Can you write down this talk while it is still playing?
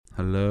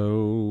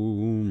Hello,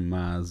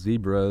 my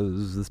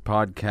zebras. This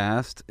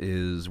podcast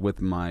is with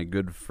my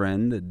good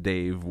friend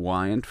Dave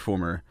Wyant,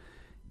 former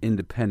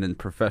independent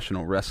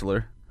professional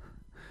wrestler,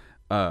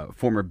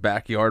 former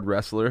backyard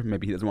wrestler.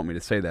 Maybe he doesn't want me to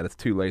say that. It's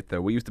too late,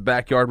 though. We used to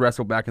backyard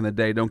wrestle back in the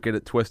day. Don't get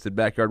it twisted.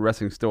 Backyard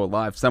wrestling's still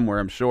alive somewhere,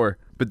 I'm sure.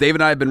 But Dave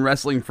and I have been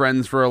wrestling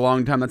friends for a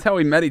long time. That's how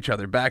we met each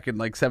other back in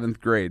like 7th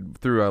grade,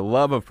 through a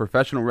love of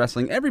professional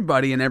wrestling.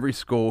 Everybody in every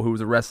school who was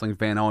a wrestling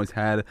fan always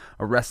had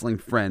a wrestling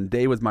friend.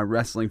 Dave was my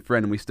wrestling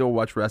friend, and we still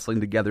watch wrestling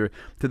together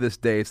to this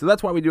day. So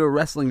that's why we do a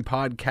wrestling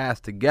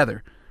podcast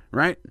together,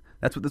 right?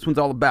 That's what this one's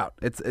all about.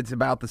 It's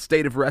about the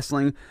state of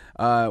wrestling.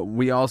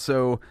 We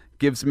also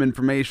give some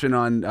information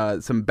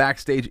on some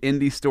backstage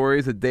indie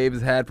stories that Dave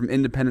has had from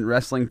independent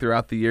wrestling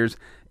throughout the years.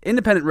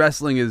 Independent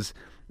wrestling is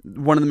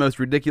one of the most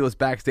ridiculous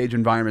backstage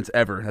environments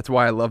ever. That's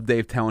why I love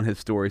Dave telling his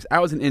stories. I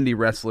was an indie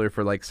wrestler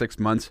for like 6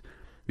 months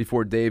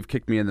before Dave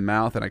kicked me in the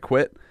mouth and I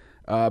quit.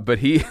 But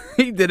he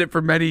did it for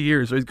many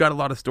years, so he's got a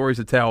lot of stories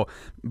to tell.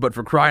 But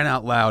for crying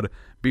out loud,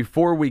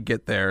 before we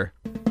get there,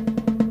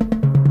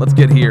 let's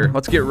get here.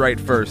 Let's get right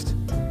first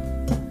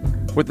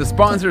with the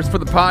sponsors for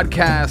the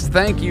podcast.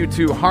 Thank you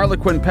to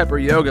Harlequin Pepper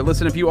Yoga.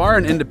 Listen, if you are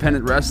an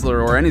independent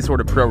wrestler or any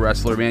sort of pro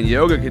wrestler, man,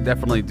 yoga could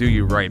definitely do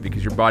you right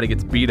because your body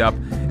gets beat up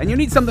and you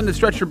need something to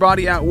stretch your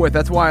body out with.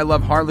 That's why I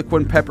love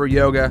Harlequin Pepper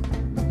Yoga.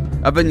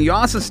 A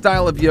vinyasa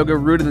style of yoga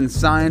rooted in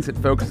science. It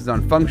focuses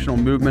on functional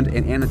movement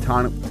and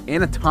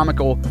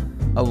anatomical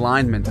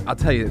alignment. I'll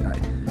tell you,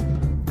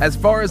 as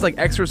far as like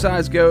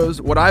exercise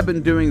goes, what I've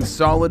been doing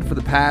solid for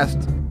the past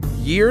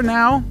year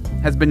now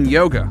has been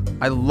yoga.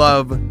 I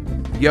love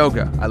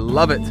yoga. I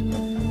love it.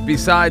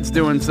 Besides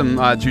doing some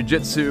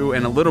jiu-jitsu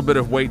and a little bit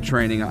of weight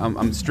training,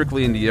 I'm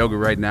strictly into yoga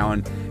right now.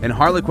 And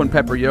Harlequin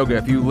Pepper Yoga,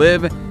 if you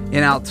live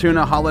in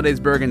Altoona,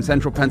 Hollidaysburg, in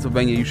central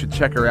Pennsylvania, you should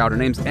check her out. Her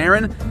name's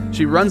Erin.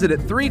 She runs it at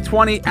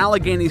 320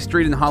 Allegheny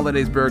Street in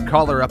Hollidaysburg.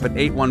 Call her up at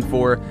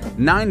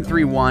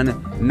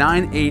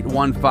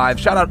 814-931-9815.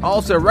 Shout out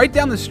also, right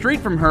down the street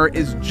from her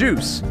is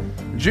Juice.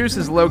 Juice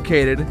is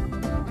located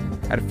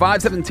at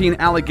 517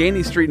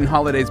 Allegheny Street in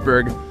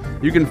Hollidaysburg.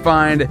 You can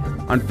find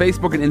on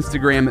Facebook and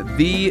Instagram,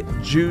 The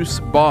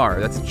Juice Bar.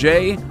 That's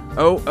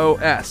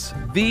J-O-O-S.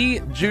 The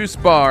Juice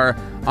Bar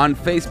on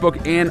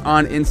Facebook and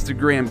on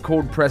Instagram.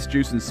 Cold pressed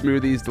juice and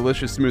smoothies,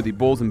 delicious smoothie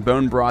bowls and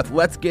bone broth.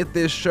 Let's get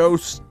this show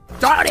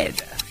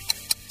started.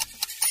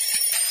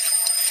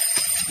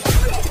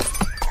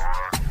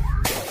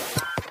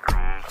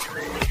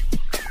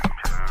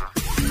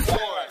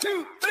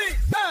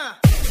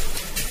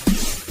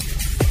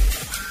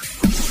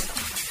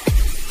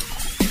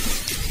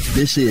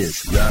 This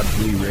is Rob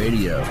Lee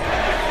Radio.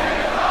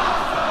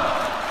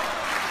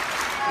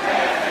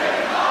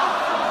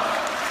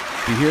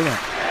 Do you hear that?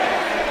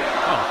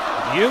 Oh,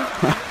 you?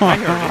 I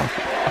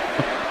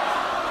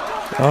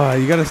heard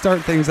it. You got to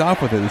start things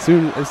off with it as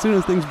soon as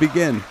things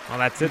begin. Well,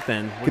 that's it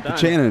then. We're Get done.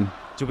 the chanting.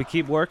 Should we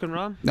keep working,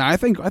 Rob? No, I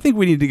think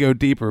we need to go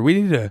deeper.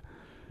 We need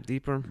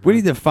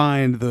to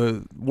find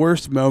the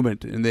worst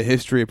moment in the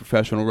history of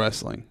professional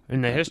wrestling.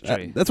 In the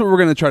history. That's what we're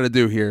going to try to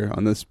do here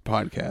on this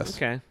podcast.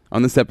 Okay.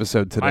 On this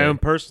episode today. My own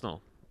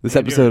personal. This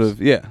episode yours. of,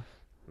 yeah.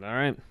 All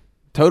right.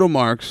 Total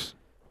Marks,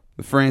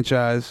 the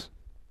franchise,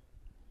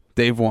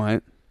 Dave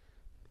Wyant.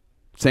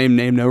 Same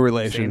name, no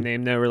relation. Same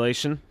name, no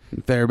relation.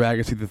 Thayer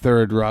Agassi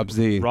III, Rob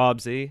Z.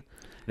 Rob Z.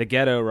 The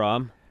ghetto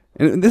Rob.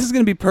 And this is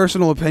going to be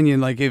personal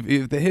opinion, like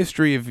if the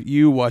history of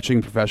you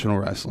watching professional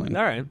wrestling.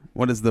 All right.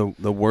 What is the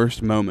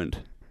worst moment?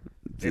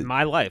 In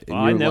my life. In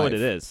Well, I your know life. what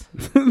it is.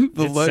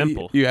 It's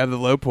simple. You have the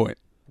low point.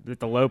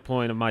 At the low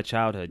point of my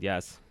childhood,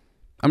 yes.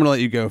 I'm going to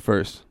let you go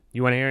first.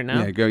 You want to hear it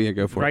now? Yeah,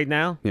 go for it. Right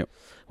now? Yep.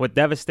 What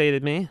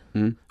devastated me?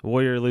 Hmm?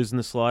 Warrior losing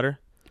the Slaughter.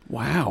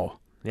 Wow.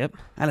 Yep.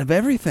 Out of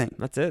everything.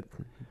 That's it.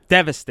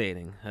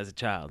 Devastating as a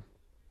child.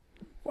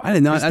 I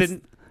did not. Just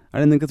I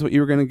didn't think that's what you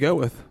were going to go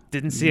with.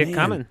 Didn't see it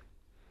coming.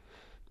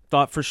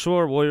 Thought for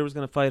sure Warrior was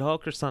going to fight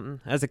Hulk or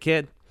something as a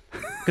kid.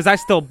 Because I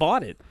still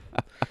bought it.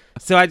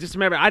 So I just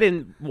remember I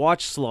didn't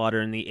watch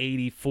Slaughter in the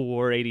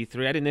 84,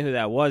 83. I didn't know who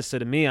that was. So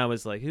to me, I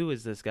was like, who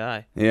is this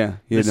guy? Yeah.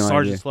 You had no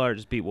Sergeant idea. Slaughter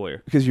just beat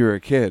Warrior. Because you were a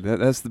kid.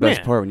 That's the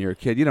best Yeah. part when you're a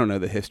kid. You don't know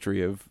the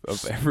history of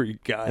every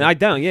guy. And I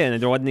don't, yeah. And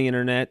there wasn't the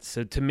internet.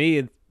 So to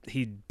me,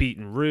 he'd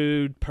beaten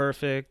Rude,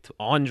 Perfect,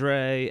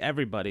 Andre,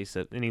 everybody.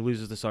 So, and he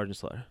loses to Sergeant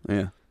Slaughter.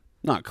 Yeah.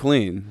 Not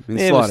clean. I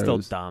mean, It was Slaughter still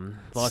was dumb.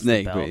 Lost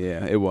Snake, the belt. but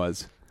yeah, it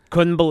was.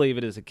 Couldn't believe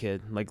it as a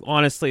kid. Like,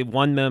 honestly,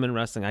 one moment in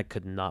wrestling I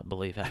could not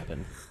believe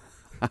happened.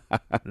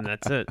 And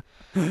that's it.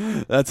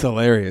 That's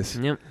hilarious.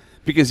 Yep.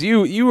 Because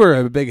you were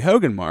a big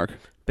Hogan mark.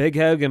 Big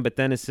Hogan, but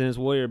then as soon as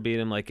Warrior beat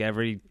him, like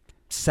every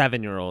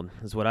 7-year-old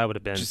is what I would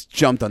have been. Just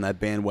jumped on that That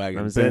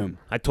bandwagon. was Boom. it.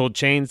 I told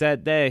Chains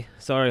that day,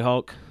 sorry,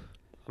 Hulk,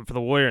 I'm for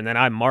the Warrior, and then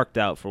I marked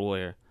out for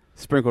Warrior.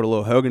 Sprinkled a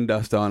little Hogan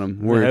dust on him.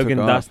 The Warrior Hogan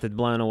took dust off. had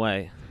blown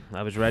away.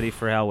 I was ready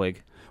for Hellwig.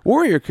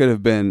 Warrior could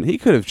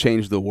have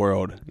changed the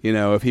world,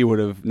 if he would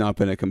have not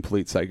been a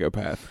complete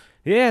psychopath.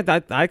 Yeah,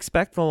 I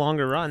expect a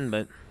longer run,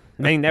 but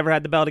they never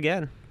had the belt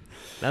again.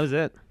 That was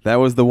it. That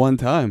was the one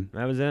time.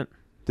 That was it.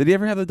 Did he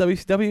ever have the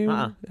WCW?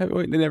 Uh-uh.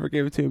 Heavyweight? They never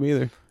gave it to him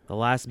either. The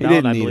last He belt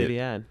didn't I need believe it. he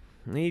had.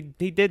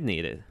 He did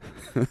need it.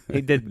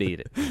 He did need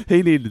it.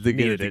 He needed to get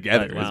Needed it it,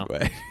 together. but, wow.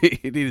 Is what-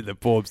 he needed to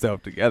pull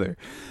himself together.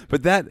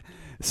 But that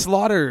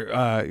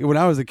Slaughter, when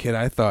I was a kid,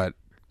 I thought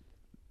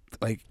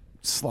like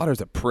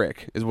Slaughter's a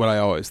prick. Is what I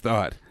always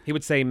thought. He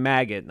would say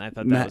maggot, and I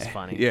thought that was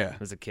funny. yeah.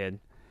 As a kid.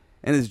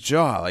 And his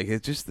jaw, like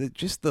it's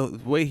just the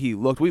way he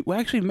looked. We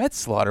actually met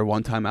Slaughter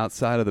one time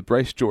outside of the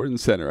Bryce Jordan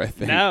Center, I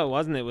think. No, it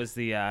wasn't. It was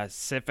the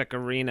Civic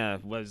Arena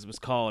was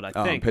called, I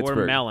think, or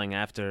Pittsburgh. Melling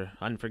after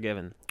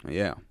Unforgiven.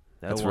 Yeah,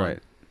 that's 0-1. right.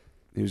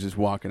 He was just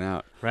walking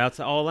out. Right out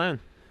to all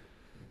alone.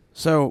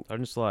 So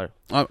Sergeant Slaughter.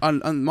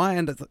 on my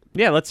end,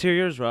 Yeah, let's hear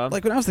yours, Rob.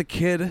 like when I was a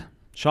kid,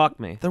 Shock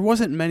me. there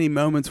wasn't many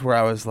moments where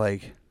I was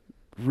like,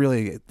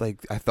 really,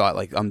 like I thought,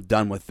 like I'm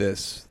done with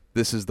this.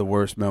 This is the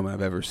worst moment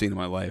I've ever seen in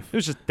my life. It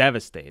was just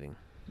devastating.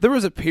 There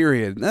was a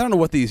period, and I don't know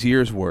what these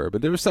years were,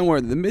 but there was somewhere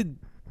in the mid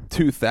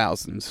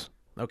 2000s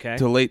Okay.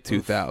 to late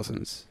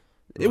 2000s.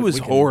 It We was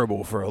can-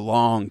 horrible for a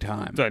long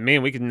time. So, I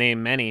mean, we could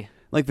name many.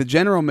 Like the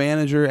general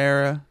manager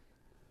era.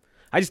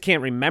 I just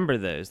can't remember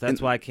those.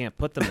 That's why I can't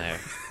put them there.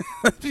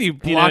 You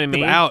blocked know what I them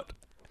mean? out.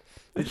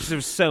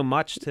 There's so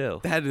much,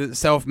 too. Had to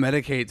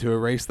self-medicate to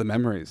erase the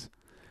memories.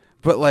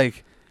 But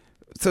like,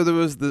 so there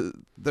was the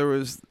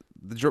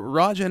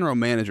Raw general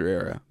manager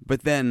era,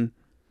 but then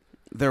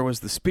there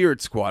was the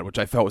Spirit Squad, which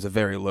I felt was a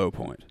very low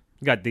point.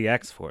 You got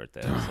DX for it,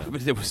 though. So.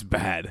 But it was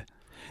bad. It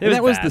And was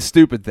that was bad. the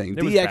stupid thing.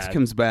 It was DX bad.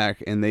 comes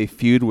back and they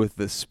feud with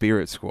the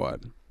Spirit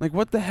Squad. Like,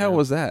 what the hell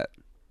was that?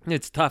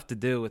 It's tough to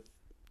do with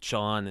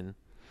Shawn and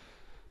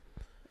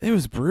It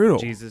was brutal.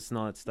 Jesus and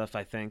all that stuff,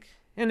 I think.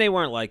 And they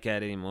weren't like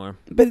that anymore.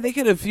 But they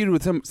could have feuded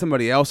with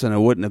somebody else and it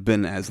wouldn't have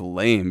been as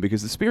lame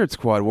because the Spirit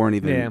Squad weren't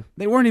even. Yeah.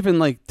 They weren't even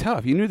like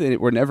tough. You knew they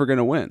were never going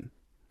to win.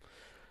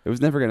 It was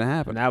never going to And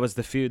happen. that was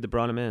the feud that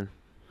brought him in.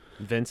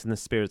 Vince and the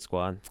Spirit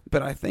Squad.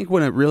 But I think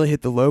when it really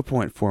hit the low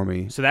point for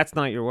me, So that's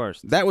not your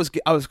worst. I was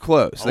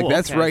close. Like Oh,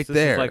 that's okay. right So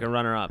this there. is like a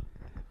runner-up.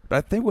 But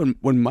I think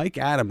when Mike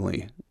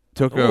Adamle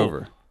took Oh.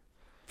 over,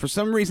 for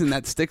some reason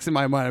that sticks in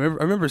my mind. I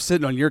remember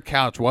sitting on your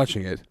couch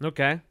watching it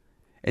Okay.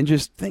 and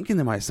just thinking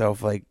to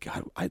myself, like,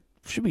 God, I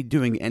should be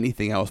doing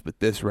anything else but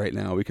this right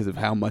now because of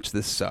how much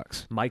this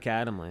sucks. Mike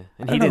Adamle.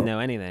 And I he don't didn't know. know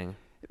anything.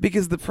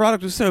 Because the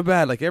product was so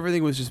bad. Like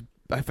everything was just,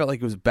 I felt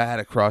like it was bad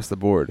across the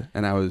board,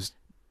 and I was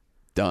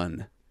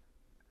done.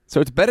 So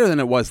it's better than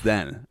it was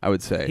then, I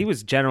would say. He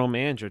was general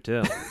manager,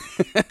 too.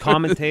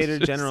 Commentator,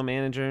 general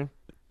manager.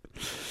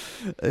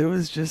 It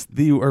was just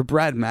or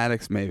Brad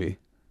Maddox, maybe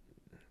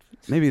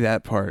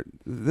that part.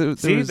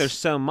 See, there's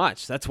so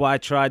much. That's why I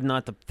tried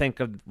not to think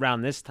of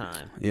around this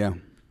time. yeah.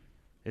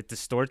 It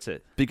distorts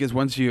it. Because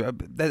once you,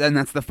 and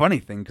that's the funny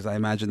thing, because I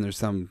imagine there's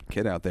some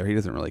kid out there, he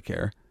doesn't really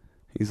care.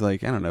 He's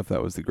like, I don't know if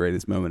that was the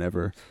greatest moment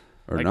ever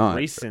or Like not.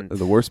 recent. Or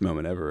the worst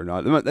moment ever or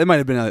not. That might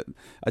have been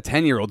a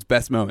 10-year-old's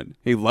best moment.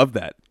 He loved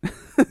that.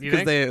 You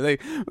Because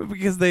think?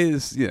 because they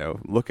just,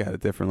 look at it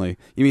differently.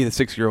 You mean a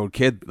 6-year-old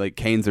kid, like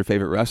Kane's their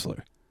favorite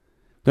wrestler.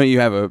 Don't you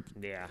have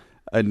Yeah.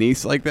 a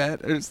niece like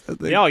that? Or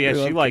something? Yeah, oh, yeah, They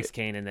she love likes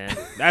Kane in that.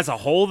 As a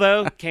whole,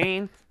 though,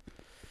 Kane,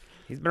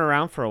 he's been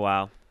around for a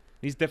while.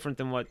 He's different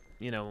than what,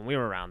 when we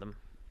were around him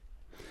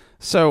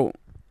So,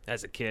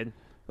 as a kid.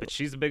 But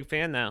she's a big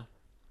fan now.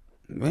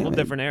 A well, little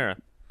different era.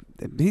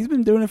 he's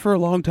been doing it for a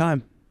long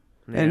time.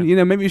 Yeah.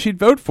 And maybe she'd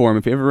vote for him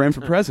if he ever ran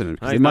for president,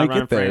 because He's he not might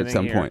running get for there at anything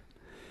some here.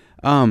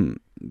 point.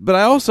 But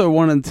I also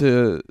wanted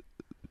to,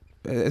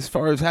 as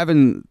far as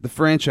having the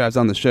franchise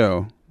on the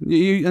show,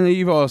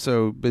 you've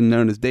also been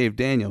known as Dave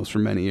Daniels for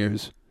many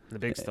years, The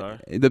big star.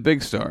 the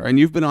big star, and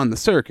you've been on the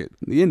circuit,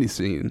 the indie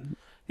scene,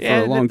 Yeah,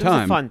 for a long it was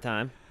time. a fun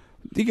time.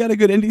 You got a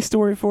good indie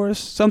story for us?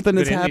 Something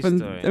Good that's indie happened?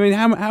 story. I mean,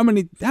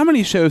 how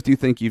many shows do you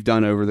think you've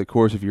done over the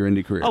course of your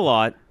indie career? A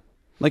lot.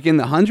 Like in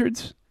the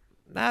hundreds?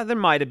 There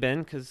might have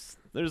been, because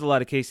there's a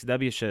lot of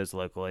KCW shows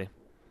locally.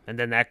 And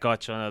then that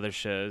got you on other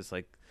shows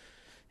like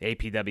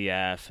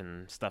APWF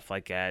and stuff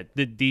like that.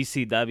 The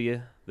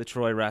DCW, the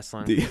Troy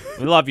Wrestling.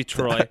 We love you,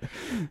 Troy,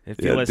 if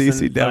you Yeah, listen.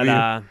 DCW.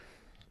 But,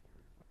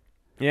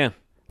 yeah,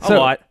 a So-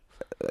 lot.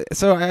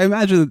 So I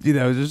imagine that,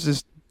 there's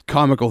just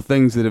comical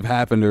things that have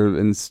happened or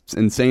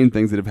insane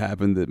things that have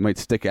happened that might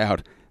stick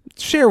out.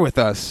 Share with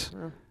us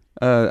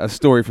a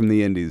story from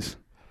the indies.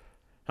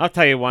 I'll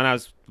tell you one. I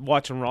was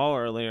watching Raw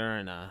earlier,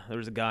 and there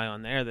was a guy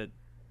on there that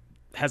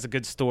has a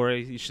good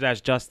story. You should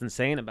ask Justin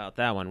Sane about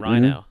that one,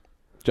 Rhino.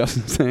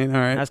 Justin saying,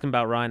 all right. Ask him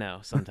about Rhino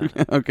sometime.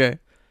 Okay.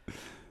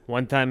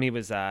 One time he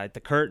was at the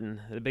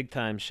Curtain at a big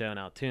time show in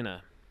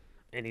Altoona,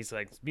 and he's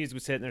like, music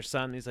was hitting their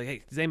son. And he's like,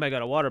 hey, does anybody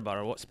got a water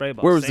bottle or what spray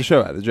bottle? Where was the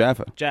show at? The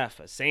Jaffa?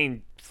 Jaffa.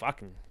 Sane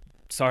fucking,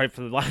 sorry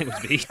for the language,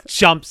 but he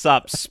jumps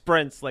up,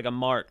 sprints like a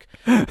mark,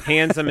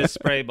 hands him his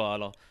spray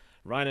bottle.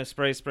 Rhino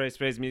sprays,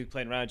 music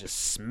playing around, just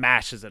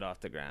smashes it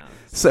off the ground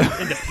So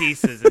into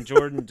pieces. And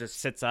Jordan just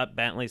sits up.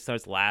 Bentley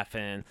starts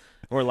laughing.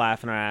 We're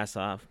laughing our ass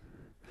off.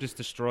 Just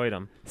destroyed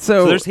him.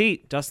 So there's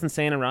heat. Justin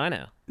Sane and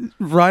Rhino.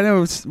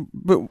 Rhino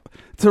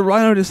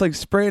just like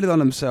sprayed it on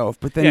himself,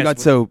 but then Yes,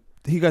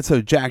 he got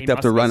so jacked he up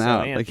must to have run been so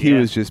out. amped, Like he yeah.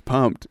 was just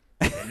pumped.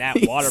 And that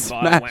He water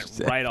bottle went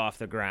smashed it. right off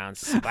the ground.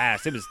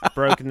 Splashed. It was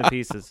broken to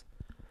pieces.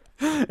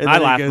 And I then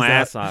he laughed goes my out.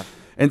 ass off.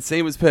 And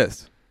Sane was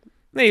pissed.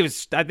 He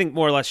was, I think,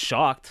 more or less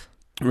shocked.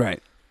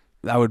 Right.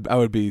 I would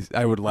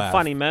laugh.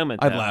 Funny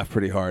moment. I'd though. laugh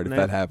pretty hard if Yeah.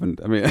 that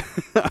happened. I mean,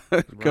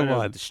 come Rhino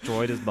on.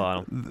 destroyed his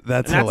bottle.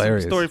 That's And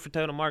hilarious. That's a story for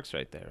Total Marks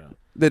right there.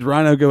 Did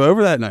Rhino go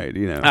over that night?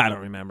 You know, I don't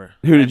remember.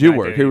 who I did have you no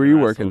work? idea Who were he you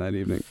wrestled. working that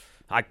evening?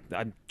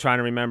 I'm trying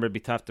to remember. It'd be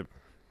tough to.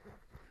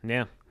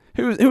 Yeah.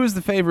 Who was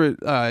the favorite?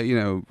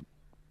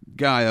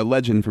 Guy, a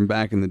legend from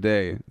back in the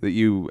day that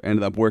you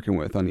ended up working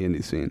with on the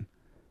indie scene.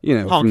 You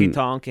know, Honky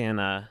Tonk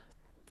and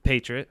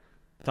Patriot,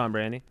 Tom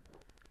Brady.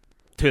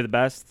 Two of the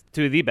best.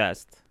 Two of the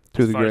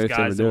as far as greatest guys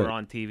ever that do were it.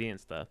 on TV and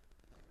stuff.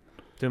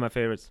 Two of my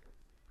favorites.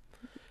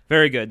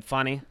 Very good,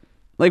 funny.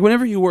 Like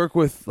whenever you work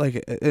with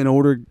like an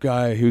older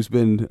guy who's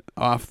been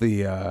off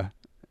the,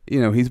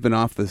 he's been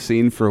off the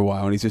scene for a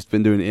while and he's just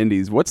been doing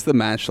indies. What's the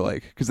match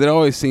like? Because it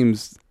always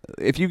seems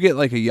if you get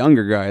like a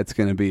younger guy, it's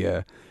going to be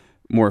a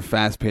more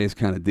fast-paced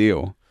kind of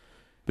deal.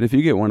 But if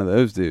you get one of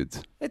those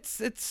dudes,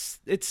 It's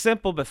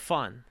simple but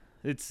fun.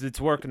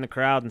 It's working the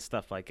crowd and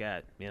stuff like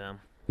that. You know.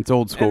 it's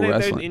old school and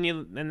wrestling.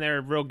 and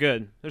they're real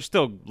good. They're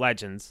still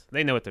legends.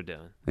 They know what they're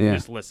doing. Yeah. You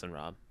just listen,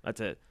 Rob.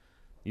 That's it.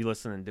 You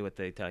listen and do what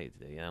they tell you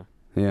to do. You know.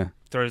 Yeah.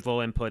 Throw a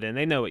little input in.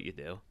 They know what you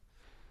do.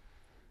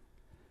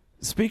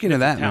 Speaking of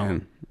that,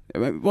 talent.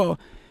 man. Well,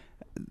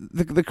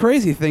 the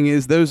crazy thing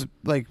is those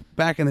like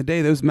back in the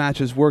day, those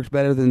matches worked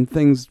better than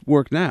things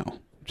work now.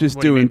 Just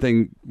What do you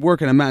doing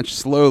working a match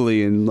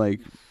slowly and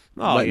like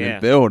Oh letting yeah,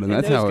 it build, and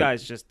that's those how.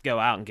 guys just go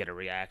out and get a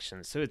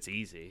reaction, so it's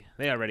easy.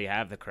 They already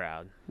have the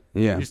crowd.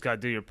 Yeah. You just gotta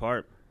do your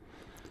part.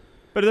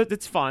 But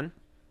it's fun.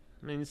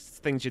 I mean, it's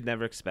things you'd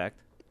never expect.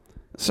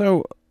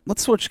 So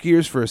let's switch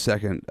gears for a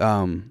second.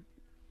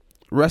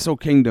 Wrestle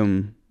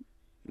Kingdom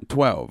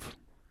 12.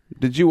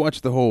 Did you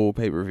watch the whole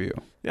pay-per-view?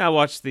 Yeah, I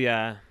watched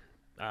the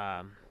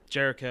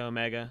Jericho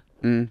Omega,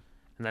 and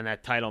then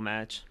that title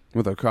match.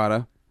 With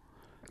Okada?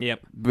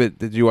 Yep. But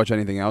did you watch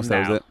anything else?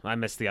 That was it? I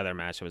missed the other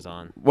match I was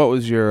on. What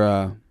was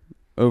your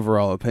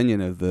overall opinion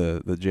of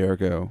the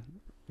Jericho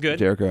Good.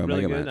 Jericho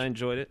really Omega good. match? I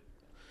enjoyed it.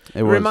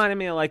 It was. reminded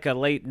me of like a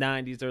late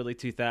 90s, early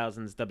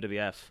 2000s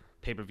WWF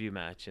pay-per-view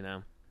match, you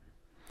know.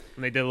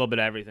 And they did a little bit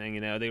of everything,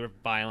 you know. They were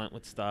violent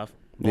with stuff.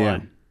 Blood. Yeah.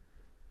 And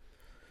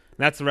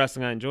that's the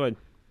wrestling I enjoyed.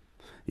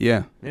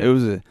 Yeah.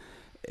 Yeah.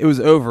 It was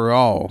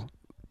overall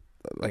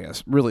like a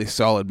really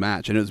solid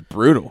match, and it was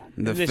brutal.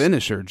 The This-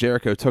 finisher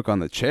Jericho took on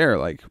the chair,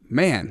 like,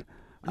 man.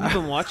 I've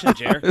been watching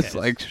Jericho's It's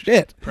like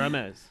shit.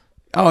 promos.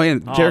 Oh, yeah,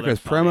 Oh,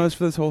 Jericho's they're funny. promos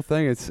for this whole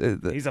thing.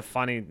 He's a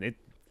funny.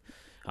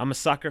 I'm a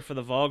sucker for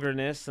the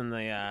vulgarness and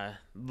the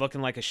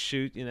looking like a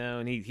shoot, you know.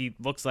 And he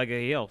looks like a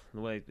heel.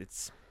 The way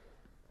it's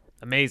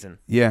amazing.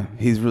 yeah,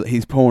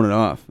 he's pulling it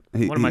off.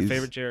 One of my He's-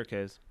 favorite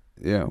Jerichos.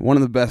 Yeah, one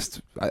of the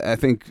best. I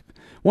think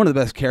one of the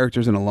best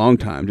characters in a long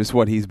time. Just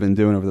what he's been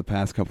doing over the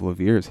past couple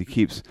of years. He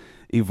keeps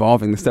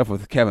evolving. The stuff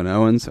with Kevin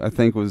Owens, I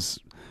think, was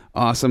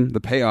awesome. The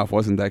payoff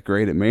wasn't that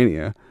great at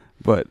Mania,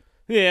 but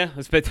Yeah,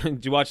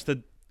 did you watch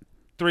the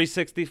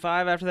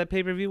 365 after that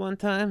pay-per-view one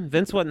time?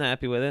 Vince wasn't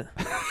happy with it.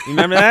 You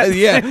remember that?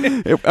 yeah,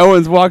 if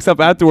Owens walks up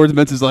afterwards,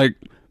 Vince is like,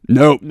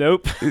 "Nope,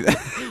 Nope.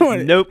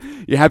 Nope.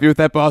 You happy with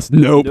that, boss?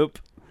 Nope." Nope.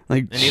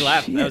 Like, And he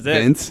laughed. That "Shit, was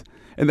it." Vince,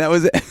 and that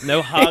was it.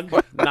 No hug.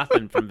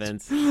 Nothing from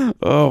Vince.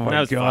 Oh my That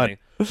was god!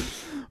 funny.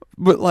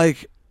 But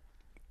like,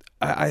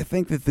 I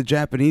think that the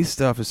Japanese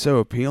stuff is so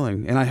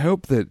appealing, and I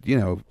hope that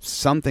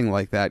something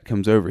like that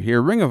comes over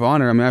here. Ring of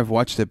Honor. I mean, I've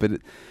watched it,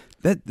 but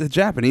the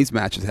Japanese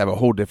matches have a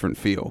whole different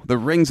feel. The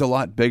ring's a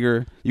lot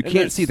bigger. You And can't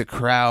there's- see the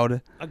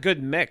crowd. A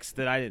good mix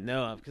that I didn't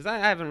know of because I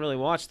haven't really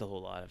watched a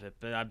whole lot of it,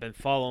 but I've been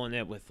following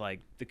it with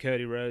like the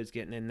Cody Rhodes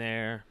getting in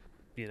there,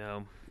 you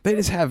know, They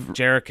just have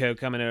Jericho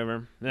coming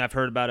over, and I've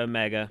heard about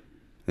Omega.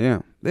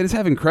 They just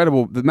have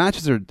incredible. The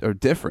matches are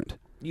different.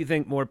 You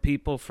think more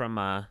people from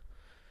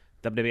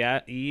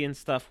WWE and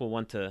stuff will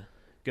want to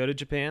go to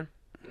Japan,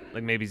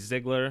 like maybe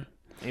Ziggler,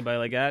 anybody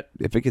like that?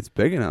 If it gets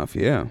big enough,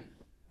 yeah.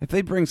 If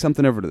they bring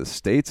something over to the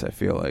States, I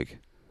feel like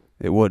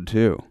it would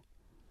too.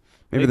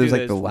 Maybe They there's do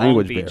like the those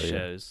language Long Beach barrier.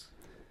 shows,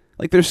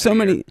 Like there's so every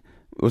many. year.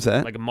 What's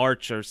that? like a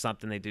March or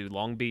something. They do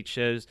Long Beach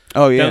shows.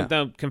 Oh yeah.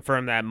 Don't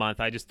confirm that month.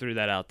 I just threw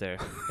that out there.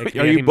 Like,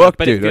 Are you any booked,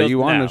 but it dude? Are feels-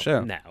 you on no, the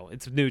show? No,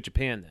 it's New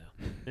Japan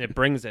though, and it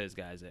brings those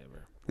guys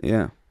over.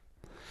 Yeah.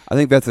 I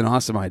think that's an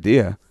awesome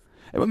idea.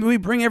 I mean, we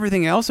bring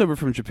everything else over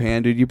from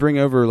Japan, dude. You bring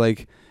over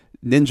like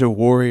Ninja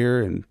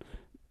Warrior and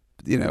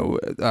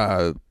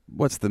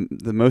what's the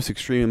most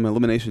extreme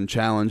elimination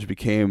challenge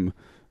became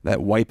that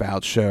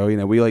Wipeout show.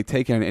 We like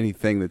take on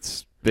anything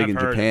that's big I've in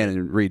heard of Japan it.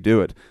 and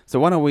redo it. So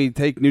why don't we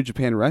take New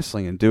Japan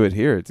Wrestling and do it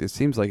here? It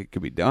seems like it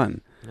could be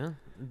done Yeah,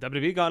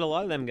 WWE got a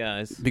lot of them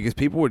guys. because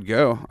people would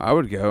go. I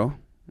would go.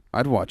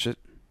 I'd watch it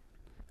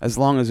as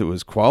long as it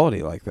was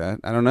quality like that.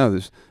 I don't know.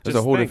 There's a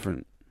Just whole think.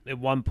 different. At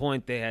one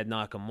point, they had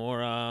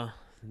Nakamura,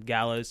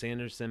 Gallows,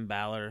 Anderson,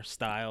 Balor,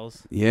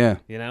 Styles. Yeah,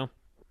 You know,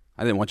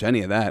 I didn't watch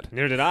any of that.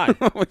 neither did I.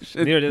 We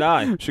should- Neither did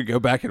I. Should go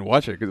back and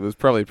watch it because it was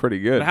probably pretty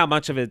good. But how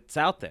much of it's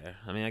out there?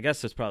 I mean, I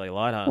guess there's probably a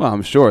lot of. Well,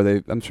 I'm sure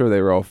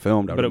they were all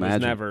filmed. I but would it was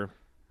imagine. never.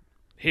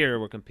 Here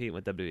we're competing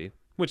with WWE,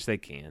 which they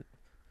can't.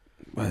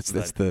 Well, it's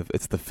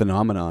the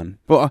phenomenon.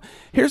 Well,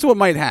 here's what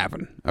might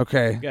happen.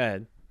 Okay, Go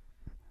ahead.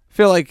 I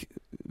feel like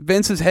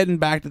Vince is heading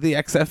back to the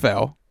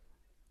XFL,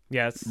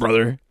 Yes.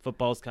 brother.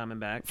 Football's coming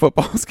back.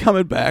 Football's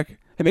coming back.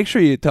 Hey, make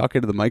sure you talk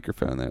into the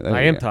microphone there. There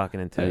I you am go. talking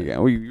into There it. you go.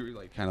 Well, you're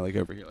like kind of like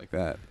over here like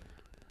that.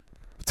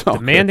 It's all good.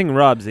 Demanding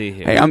Rob Z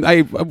here.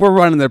 Hey, we're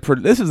running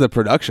this is the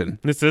production.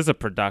 This is a Do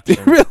production.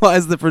 you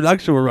realize the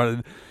production we're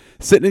running?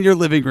 Sitting in your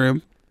living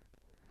room,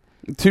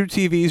 2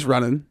 TVs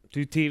running,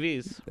 2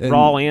 TVs. And-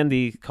 Raw and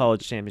the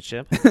college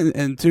championship.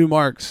 and 2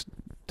 marks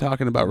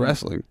talking about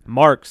wrestling.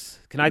 Marks.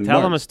 Can I tell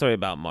them a Marks. story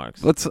about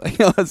Marks? Let's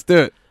do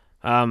it.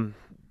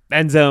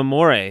 Enzo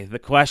Amore, the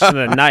question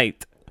of the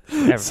night.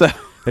 So,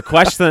 The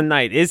question of the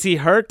night. Is he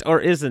hurt or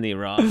isn't he,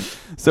 Rob?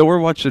 so we're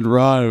watching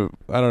Raw.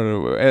 I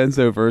don't know,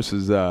 Enzo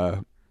versus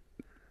Cedric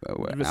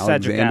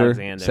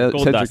Alexander. Cedric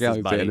Goldust's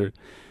Alexander. buddy.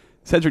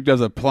 Cedric does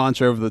a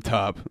planche over the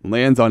top,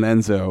 lands on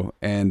Enzo,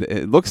 and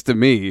it looks to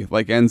me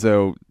like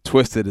Enzo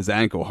twisted his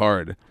ankle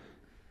hard.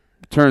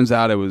 Turns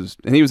out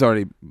and he was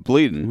already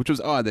bleeding, which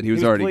was odd that he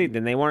was already bleeding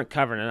and they weren't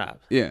covering it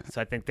up. Yeah. So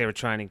I think they were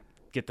trying to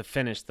get the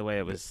finish the way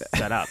it was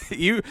set up.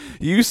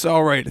 You saw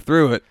right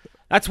through it.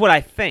 That's what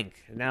I think.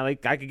 Now,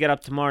 like, I could get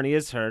up tomorrow and he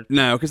is hurt.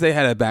 No, because they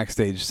had a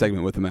backstage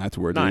segment with him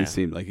afterwards, Oh, and yeah. he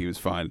seemed like he was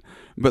fine.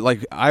 But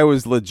like, I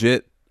was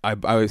legit. I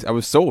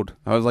was sold.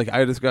 I was like,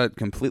 I just got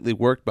completely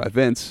worked by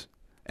Vince.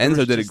 Enzo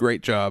was did a just-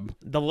 great job.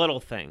 The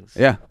little things.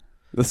 Yeah,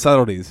 the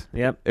subtleties.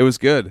 Yep. It was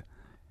good.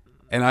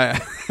 And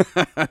I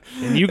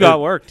And you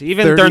got worked,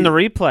 even 30 during the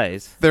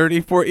replays,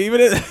 34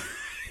 even it,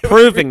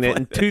 proving that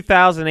in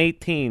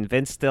 2018,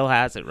 Vince still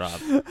has it, Rob.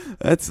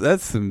 that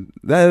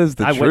is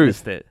the I truth.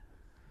 witnessed it.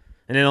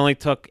 And it only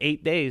took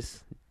 8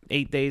 days.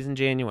 8 days in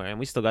January, and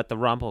we still got the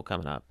Rumble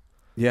coming up.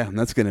 Yeah, and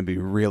that's going to be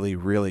really,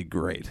 really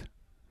great.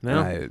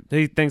 No, I- who do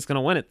you think's going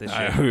to win it this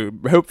year?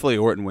 Hopefully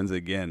Orton wins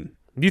again.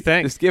 You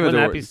think? Just give it Wouldn't to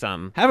that Orton. be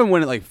something? Haven't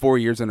won it like 4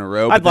 years in a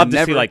row. I'd but love they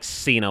to see never- like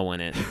Cena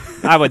win it.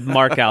 I would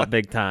mark out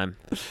big time.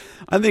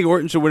 I think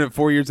Orton should win it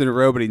 4 years in a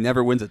row, but he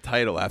never wins a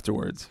title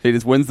afterwards. He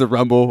just wins the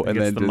Rumble and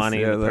Gets then the just,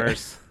 money yeah, in the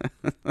purse.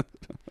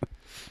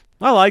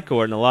 I like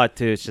Orton a lot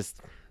too. It's just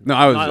No,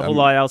 I was. not a whole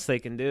lot else they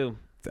can do.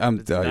 I'm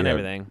It's done yeah,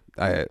 everything.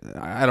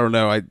 I don't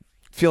know. I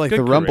feel like Good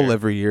the Rumble career.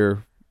 every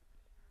year.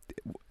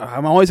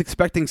 I'm always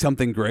expecting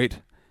something great,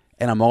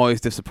 and I'm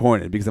always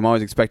disappointed because I'm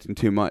always expecting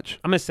too much.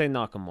 I'm gonna say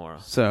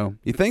Nakamura. So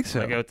you think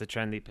so? I go with the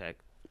trendy pick,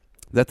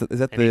 Is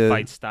that and he the?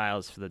 fights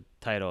Styles for the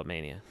title at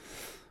Mania.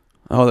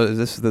 Oh, is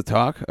this the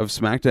talk of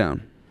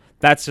SmackDown?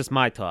 That's just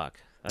my talk.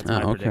 That's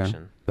my Oh, okay.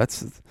 prediction.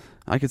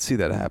 I could see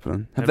that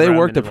happening. Have Never they have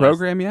worked been the in West-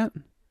 program yet?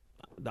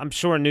 I'm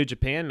sure New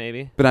Japan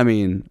maybe. But I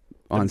mean,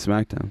 on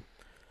SmackDown.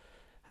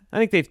 I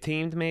think they've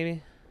teamed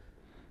maybe,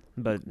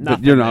 but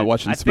But you're nothing not that-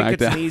 watching I think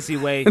it's an SmackDown. easy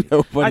way.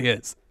 Nobody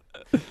is.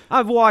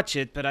 I've watched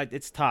it, but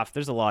it's tough.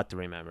 There's a lot to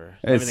remember.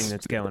 It's- Everything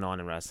that's going on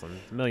in wrestling.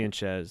 A million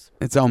shows.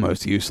 It's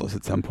almost useless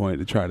at some point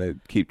to try to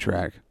keep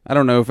track. I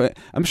don't know if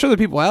I'm sure there are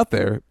people out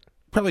there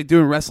probably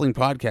doing wrestling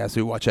podcasts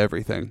who watch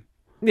everything.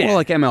 Yeah, Well,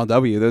 like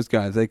MLW, those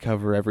guys, they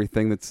cover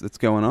everything that's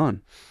going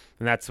on.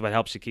 and that's what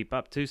helps you keep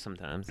up too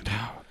sometimes.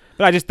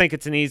 But I just think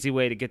it's an easy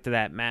way to get to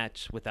that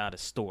match without a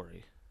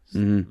story.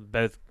 Mhm.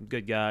 Both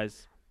good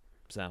guys.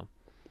 So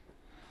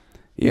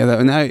Yeah,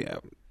 I mean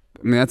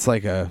that's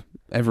like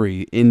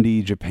every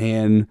indie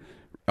Japan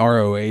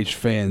ROH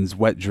fan's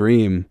wet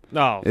dream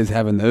no. is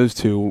having those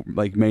two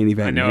like main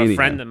event. I know Mania. a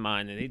friend of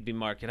mine, and he'd be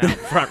marking out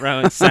front row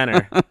and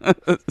center.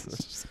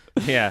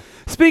 Yeah.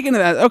 Speaking of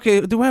that,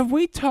 okay, have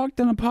we talked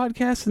on a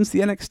podcast since the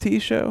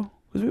NXT show?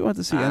 Because we went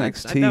to see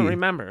NXT. I don't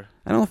remember.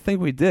 I don't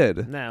think we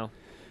did. No.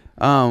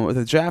 With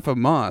the Jaffa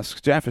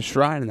Mosque, Jaffa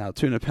Shrine in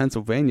Altoona,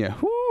 Pennsylvania.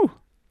 Whoo!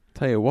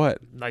 Tell you what,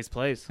 Nice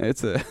place.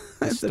 it's a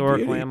it's a Historic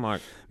beauty.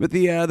 landmark. But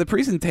the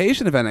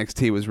presentation of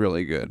NXT was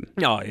really good.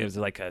 No, it was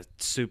like a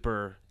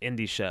super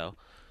indie show.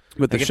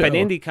 But Like the if show, an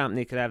indie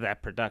company could have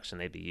that production,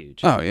 they'd be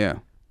huge. oh yeah,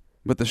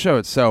 but the show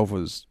itself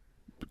was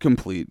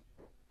complete.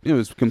 It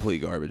was complete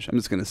garbage. I'm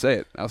just gonna say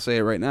it. I'll say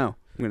it right now.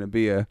 I'm gonna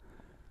be a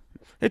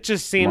It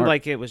just seemed Mark.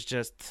 like it was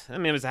just. I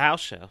mean, it was a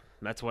house show.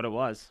 That's what it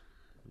was.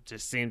 It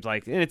just seemed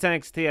like and it's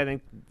NXT. I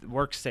think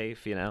works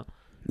safe. You know,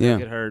 yeah.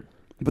 get hurt,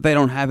 But they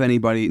don't have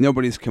anybody.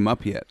 Nobody's come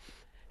up yet.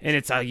 and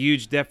it's a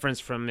huge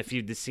difference from if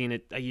you'd seen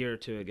it a year or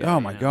two ago. Oh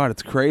you my know? God,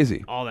 it's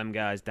crazy. All them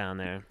guys down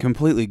there.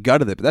 Completely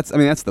gutted it. But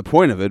that's the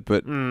point of it.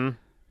 But Mm.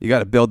 you got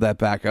to build that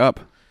back up,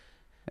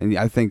 and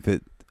I think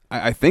that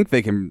I think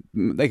they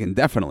can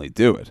definitely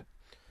do it.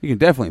 You can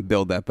definitely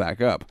build that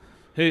back up.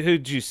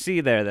 Who'd you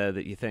see there though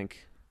that you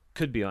think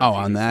could be on? Oh,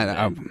 TV on that,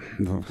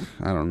 someday?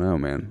 I don't know,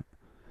 man.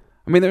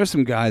 I mean, there are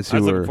some guys I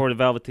who was were looking forward to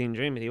Velveteen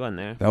Dream, but he wasn't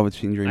there.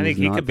 Velveteen Dream. I think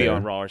is he not could be there.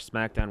 on Raw or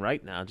SmackDown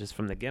right now, just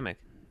from the gimmick.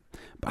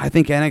 I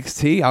think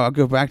NXT. I'll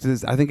go back to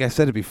this. I think I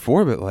said it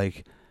before, but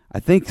like, I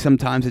think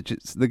sometimes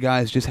the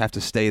guys just have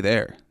to stay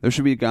there. There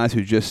should be guys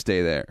who just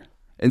stay there,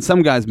 and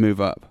some guys move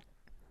up.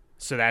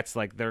 So that's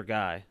like their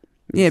guy.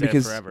 Yeah, He's there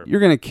because forever. you're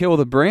gonna kill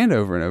the brand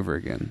over and over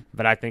again.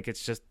 But I think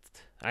it's just,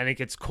 I think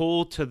it's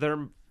cool to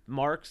their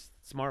marks,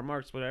 smart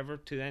marks, whatever,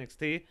 to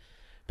NXT.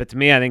 But to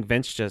me, I think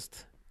Vince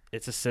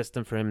it's a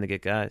system for him to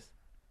get guys.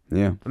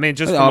 Yeah. I mean,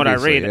 just from what I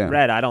Obviously,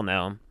 read, I don't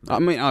know. I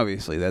mean,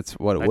 obviously, that's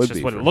what it That's would just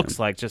be. what for it looks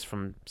him. like, just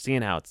from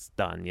seeing how it's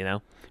done.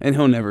 And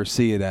he'll never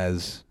see it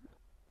as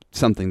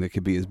something that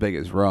could be as big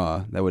as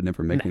Raw. That would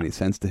never make No. any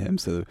sense to him.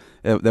 So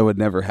that would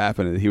never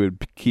happen. And he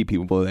would keep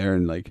people there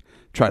and like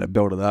try to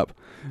build it up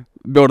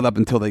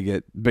until they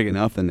get big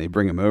enough, then they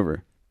bring him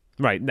over.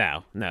 Right?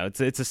 No,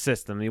 it's a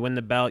system. You win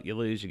the belt, you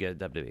lose, you get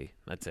a WWE.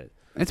 That's it.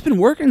 It's been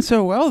working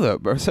so well though,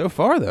 or so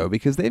far though,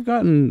 because they've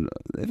gotten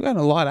a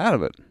lot out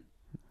of it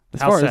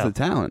as How far as so? the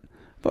talent.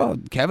 Well,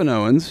 Kevin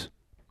Owens,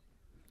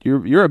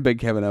 you're a big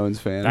Kevin Owens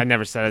fan. I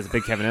never said I was a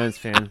big Kevin Owens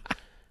fan.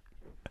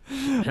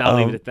 And I'll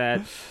leave it at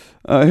that.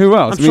 Who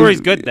else? I'm sure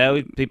he's good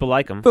though. People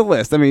like him. The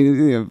list. I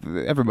mean,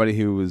 everybody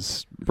who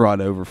was brought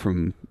over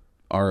from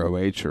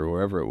ROH or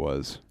wherever it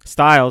was.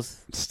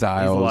 Styles.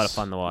 Styles. He's a lot of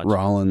fun to watch.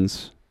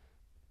 Rollins.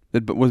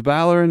 Was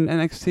Balor in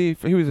NXT?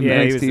 He was in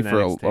NXT, he was in for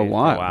NXT a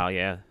while. For a while,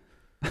 yeah.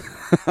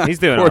 He's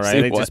doing Of all course right.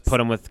 he They was. just put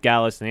him with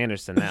Gallows and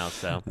Anderson now,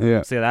 so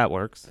Yeah. see how that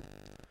works.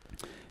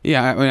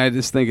 Yeah, I mean, I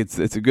just think it's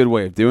a good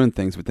way of doing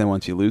things. But then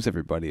once you lose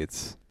everybody,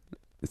 it's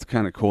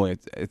kind of cool.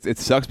 It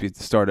sucks to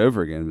start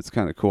over again, but it's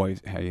kind of cool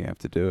how you have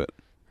to do it.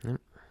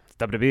 It's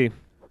WWE.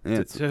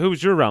 Yeah, So who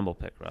was your Rumble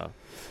pick, Rob?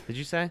 Did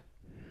you say?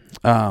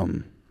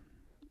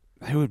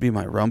 who would be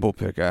my Rumble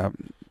pick?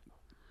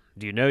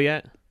 Do you know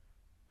yet?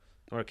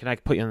 Or can I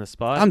put you on the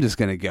spot? I'm just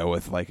gonna go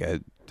with like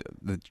I'm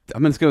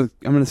gonna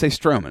say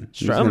Strowman. I'm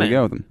just gonna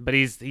go with him. But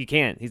he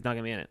can't. He's not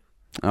gonna be in it.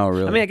 Oh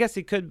really? I mean, I guess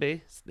he could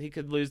be. He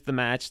could lose the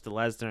match to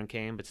Lesnar and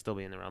Kane, but still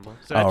be in the Rumble.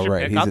 So that's your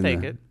right. pick. He's I'll in take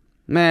the- it.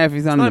 Man, if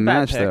he's not in not the a bad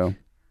match pick. though.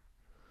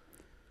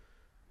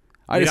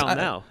 You don't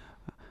know.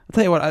 I'll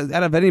tell you what.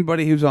 Out of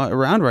anybody who's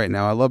around right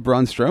now, I love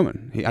Braun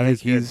Strowman. I think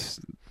He's good. he's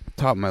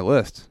top of my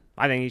list.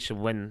 I think he should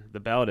win the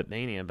belt at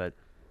Mania, but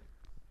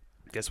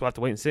guess we'll have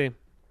to wait and see.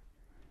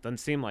 Doesn't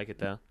seem like it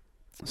though.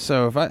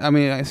 So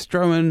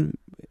Strowman,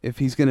 if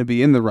he's going to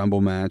be in the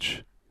Rumble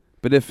match,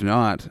 but if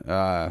not,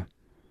 oh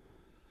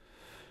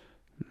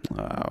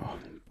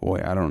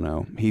boy, I don't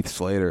know. Heath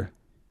Slater.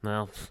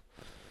 Well,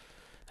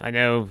 I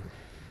know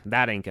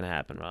that ain't gonna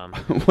happen, Rom.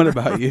 What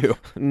about you?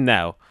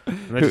 No,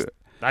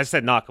 I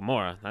said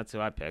Nakamura. That's who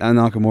I picked.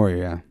 Nakamura,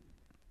 yeah.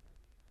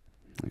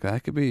 Like,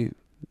 that could be.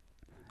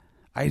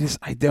 I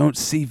don't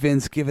see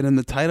Vince giving him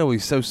the title.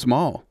 He's so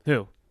small.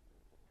 Who?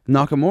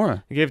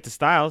 Nakamura. He gave it to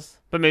Styles,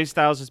 but maybe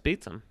Styles just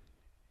beats him.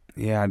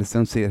 Yeah, I just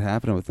don't see it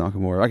happening with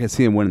Nakamura. I can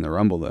see him winning the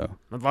Rumble though.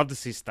 I'd love to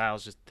see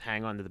Styles just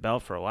hang on to the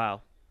belt for a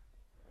while.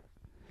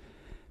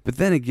 But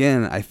then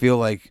again, I feel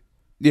like,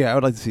 I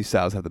would like to see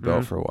Styles have the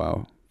belt for a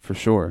while, for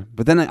sure.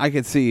 But then I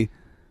could see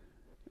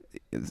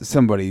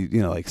somebody,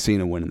 like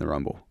Cena winning the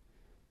Rumble.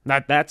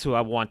 That's who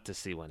I want to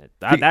see win it.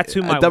 That's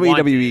who my a WWE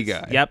want is.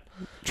 guy. Yep.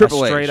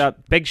 Triple A straight H.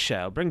 up Big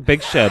Show. Bring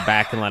Big Show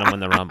back and let him win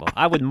the Rumble.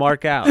 I would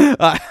mark out.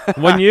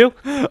 Wouldn't you?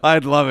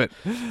 I'd love it.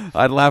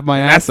 I'd laugh my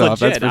That's ass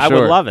off. legit. That's for I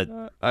sure. would love it.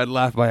 I'd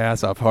laugh my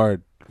ass off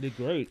hard. Be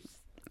great.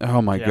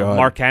 Oh my god,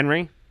 Mark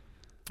Henry.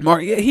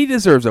 Mark, he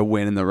deserves a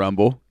win in the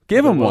Rumble.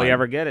 Give him Will one. he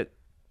ever get it?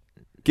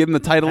 Give him the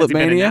title Has at he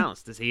been Mania.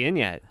 announced? Is he in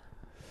yet?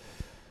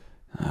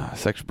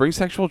 Bring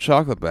Sexual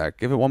Chocolate back.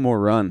 Give it one more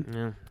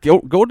run. Yeah.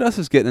 Goldust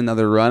is getting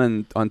another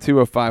run on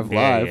 205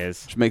 Yeah, he Live,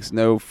 is. which makes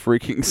no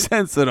freaking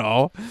sense at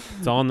all.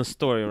 It's all in the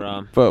story,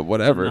 Rom. But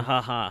whatever.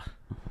 Ha ha.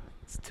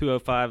 It's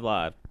 205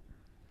 Live.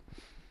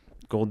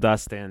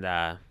 Goldust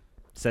and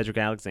Cedric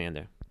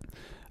Alexander.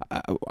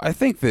 I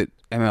think that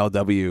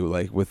MLW,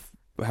 like with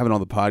having all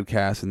the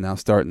podcasts and now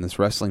starting this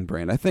wrestling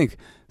brand, I think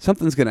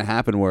something's going to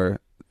happen where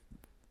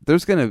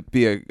there's going to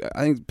be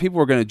I think people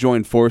are going to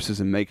join forces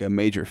and make a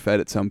major fed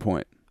at some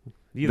point.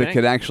 You That think?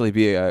 could actually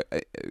be a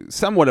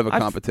somewhat of a I've-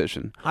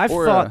 competition. I've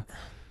Or thought.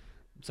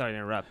 Sorry to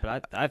interrupt,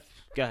 but I've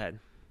go ahead.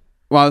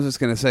 Well, I was just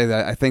going to say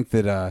that I think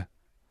that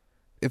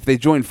if they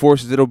join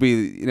forces, it'll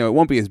be, it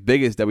won't be as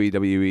big as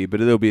WWE, but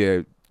it'll be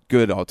a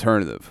good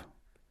alternative.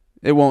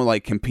 It won't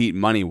like compete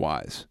money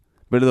wise,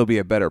 but it'll be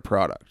a better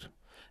product.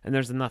 And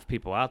there's enough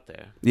people out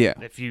there. Yeah.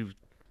 If you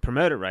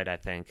promote it right, I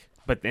think.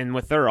 But then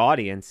with their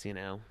audience,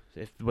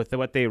 if with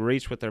what they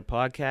reach with their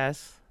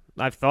podcasts,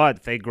 I've thought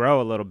if they grow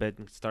a little bit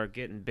and start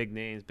getting big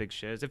names, big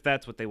shows, if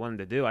that's what they wanted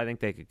to do, I think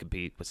they could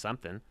compete with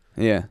something.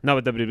 Yeah. Not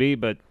with WWE,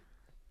 but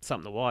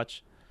something to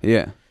watch.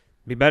 Yeah.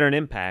 Be better in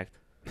Impact.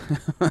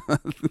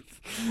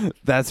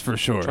 That's for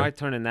sure. Try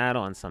turning that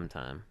on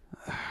sometime.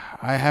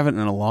 I haven't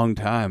in a long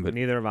time, but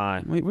Neither have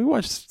I. we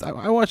watched.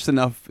 I watched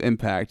enough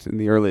Impact in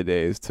the early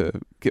days to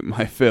get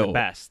my fill. The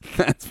best.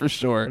 That's for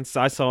sure. And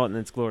so I saw it in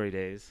its glory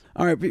days.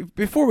 All right.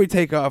 Before we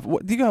take off, do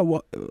you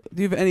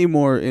have any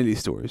more indie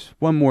stories?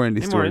 One more indie Any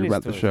more story indie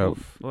about the stories? show.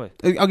 Oof, boy.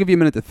 I'll give you a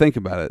minute to think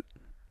about it.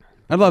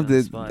 I'd love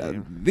That's to.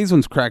 funny. These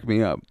ones crack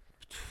me up.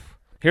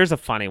 Here's a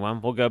funny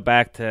one. We'll go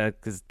back to,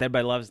 because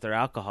everybody loves their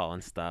alcohol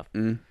and stuff.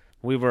 Mm.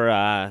 We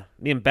were,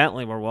 me and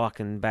Bentley were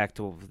walking back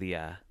to the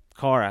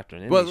car after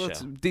an indie Well, show.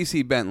 let's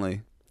DC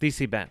Bentley.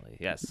 DC Bentley,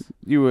 yes.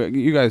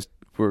 You guys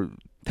were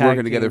Tag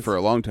working together teams. for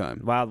a long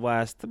time. Wild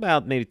West,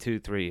 about maybe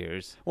 2-3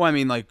 years. Well, I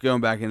mean, like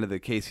going back into the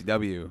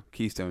KCW,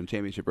 Keystone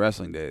Championship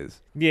Wrestling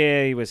days.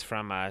 Yeah, he was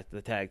from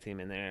the tag team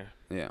in there.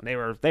 Yeah. They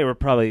were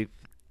probably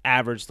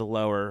average to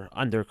lower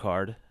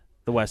undercard,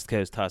 the West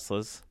Coast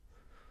Hustlers.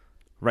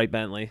 Right,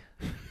 Bentley,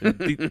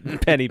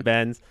 Penny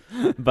Benz,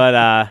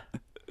 but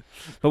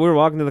we were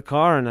walking to the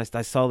car and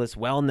I saw this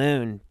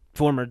well-known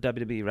former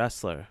WWE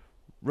wrestler,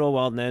 real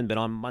well-known, but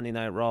on Monday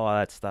Night Raw, all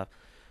that stuff,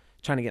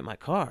 trying to get my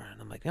car,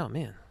 and I'm like, oh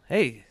man,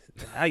 hey,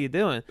 how you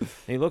doing? And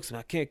he looks at me,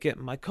 I can't get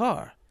in my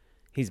car.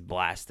 He's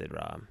blasted,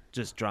 Rob,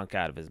 just drunk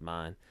out of his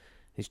mind.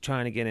 He's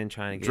trying to get in,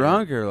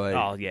 Drunk or like?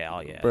 Oh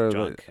yeah, Bro,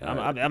 drunk. but,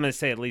 I'm gonna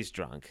say at least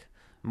drunk.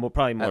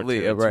 Probably more At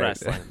least, to it's right.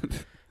 wrestling.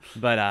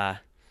 But I'm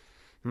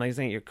like, this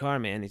ain't your car,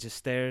 man. He just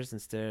stares and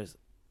stares.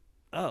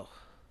 Oh,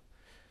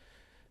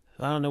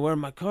 I don't know where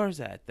my car's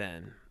at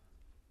then.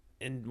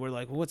 And we're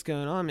like, well, what's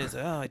going on, man? He's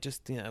like, oh, I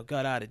just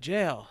got out of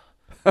jail,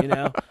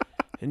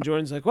 And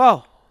Jordan's like,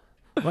 well,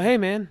 hey,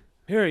 man,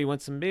 here, you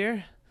want some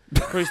beer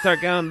before we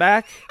start going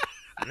back?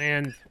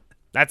 Man,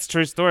 that's a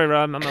true story,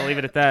 Rob. I'm gonna leave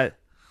it at that.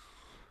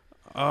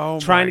 Oh,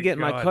 Trying to get in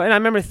my car, and I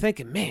remember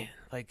thinking, man,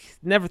 like,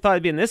 never thought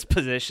I'd be in this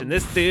position.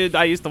 This dude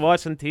I used to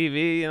watch on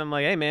TV, and I'm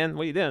like, hey, man,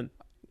 what are you doing?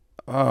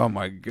 Oh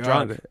my God!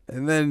 Drunk.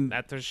 And then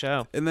After the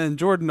show. and then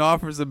Jordan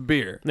offers a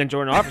beer. And then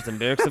Jordan offers him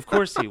beer, because of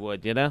course he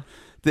would, Did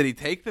he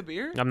take the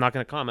beer? I'm not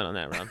going to comment on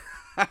that, Rob.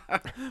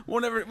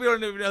 We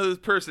don't even know who this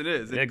person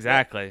is.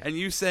 Exactly. And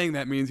you saying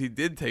that means he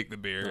did take the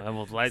beer. I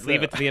will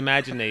leave it to the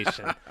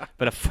imagination.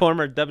 But a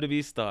former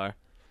WWE star.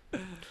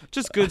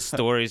 Just good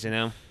stories,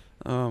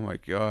 Oh my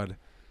God!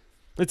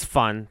 It's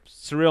fun.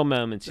 Surreal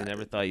moments you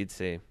never thought you'd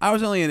see. I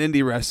was only an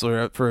indie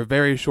wrestler for a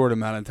very short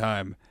amount of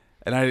time,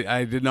 and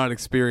I did not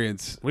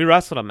experience. We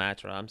wrestled a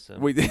match, Rob. So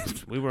We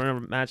did we were in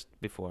a match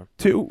before.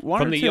 one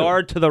From or the two.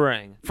 yard to the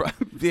ring. From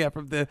the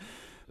From the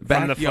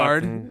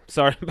backyard.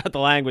 sorry about the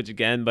language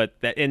again, but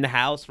the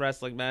in-house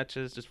wrestling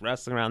matches, just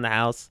wrestling around the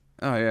house.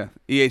 Oh yeah,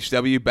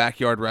 EHW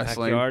backyard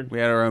wrestling. Backyard. We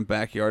had our own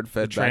backyard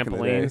fed back in the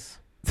day. Trampolines.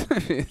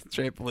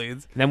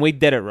 Trampolines. And then we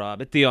did it,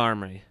 Rob, at the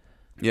Armory.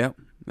 Yep,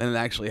 and it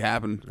actually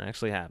happened. It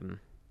actually happened.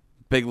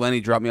 Big Lenny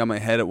dropped me on my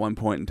head at one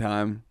point in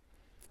time.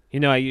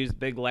 I used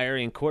Big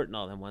Larry and Court and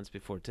all them once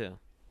before, too.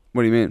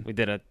 What do you mean? We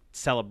did a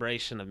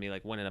celebration of me,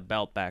 like, winning a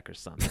belt back or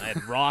something. I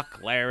had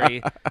Rock,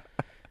 Larry,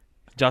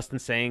 Justin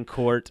Sane,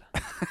 Court.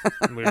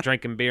 And we were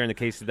drinking beer in the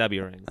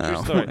KCW ring. True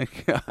Oh story. my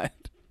God,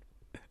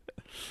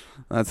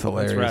 that's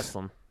hilarious. Let's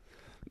wrestling.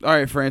 All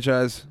right,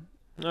 franchise.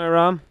 All right,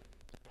 Rob.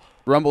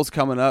 Rumble's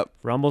coming up.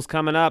 Rumble's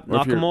coming up.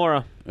 Or if you're-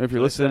 Nakamura. If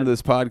you're listening to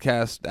this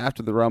podcast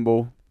after the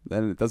Rumble,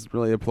 then it doesn't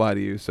really apply to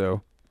you.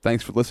 So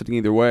thanks for listening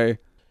either way.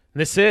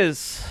 This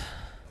is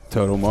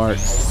Total Mark.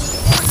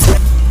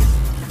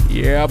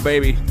 Yeah,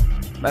 baby.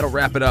 That'll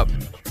wrap it up.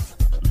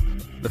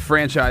 The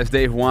franchise,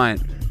 Dave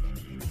Wyant.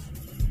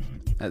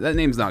 That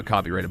name's not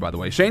copyrighted, by the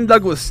way. Shane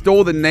Douglas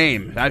stole the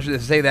name. I should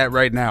say that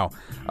right now.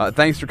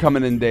 Thanks for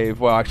coming in, Dave.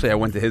 Well, actually, I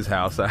went to his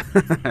house. I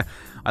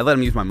let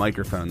him use my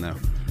microphone, though.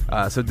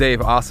 So,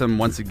 Dave, awesome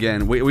once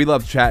again. We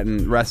love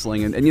chatting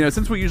wrestling. And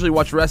since we usually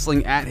watch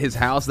wrestling at his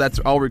house, that's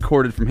all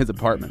recorded from his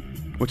apartment,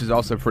 which is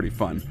also pretty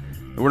fun.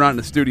 We're not in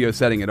a studio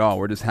setting at all.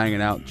 We're just hanging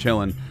out,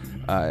 chilling,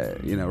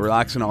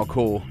 relaxing, all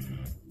cool,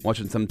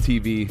 watching some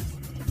TV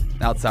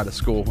outside of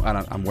school. I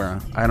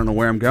don't know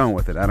where I'm going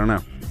with it. I don't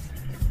know.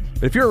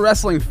 But if you're a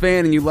wrestling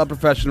fan and you love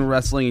professional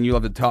wrestling and you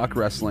love to talk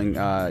wrestling,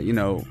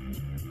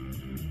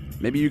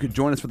 maybe you could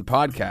join us for the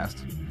podcast.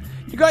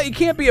 You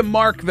can't be a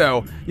mark,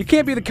 though. You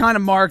can't be the kind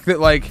of mark that,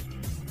 like,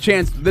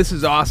 chants, this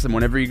is awesome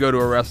whenever you go to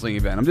a wrestling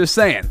event. I'm just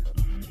saying.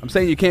 I'm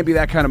saying you can't be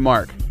that kind of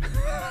mark.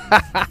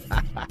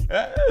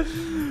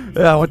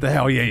 Oh, what the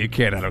hell? Yeah, you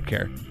can. I don't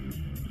care.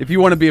 If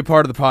you want to be a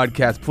part of the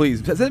podcast,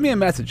 please send me a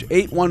message,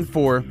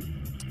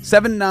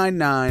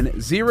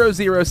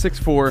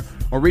 814-799-0064,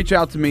 or reach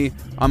out to me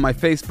on my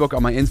Facebook,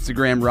 on my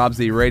Instagram, Rob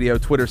Z Radio,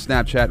 Twitter,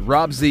 Snapchat,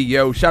 Rob Z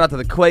Yo. Shout out to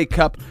the Clay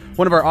Cup,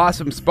 one of our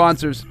awesome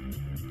sponsors.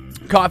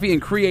 Coffee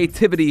and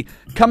creativity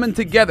coming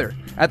together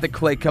at the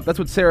Clay Cup. That's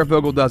what Sarah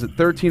Vogel does at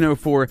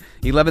 1304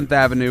 11th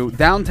Avenue,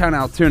 downtown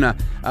Altoona.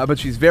 But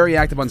she's very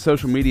active on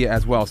social media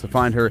as well, so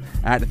find her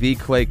at The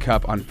Clay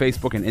Cup on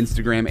Facebook and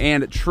Instagram.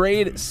 And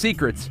Trade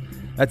Secrets.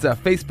 That's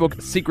Facebook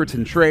Secrets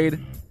and Trade.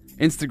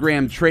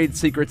 Instagram Trade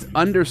Secrets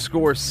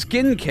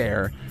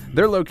 _skincare.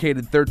 They're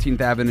located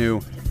 13th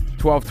Avenue,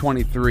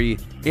 1223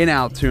 in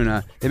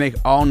Altoona. They make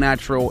all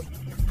natural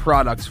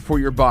products for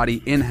your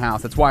body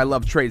in-house. That's why I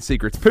love Trade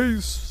Secrets.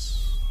 Peace.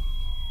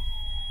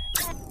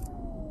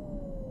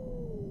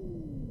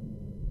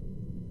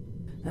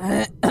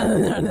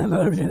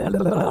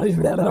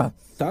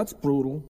 That's brutal.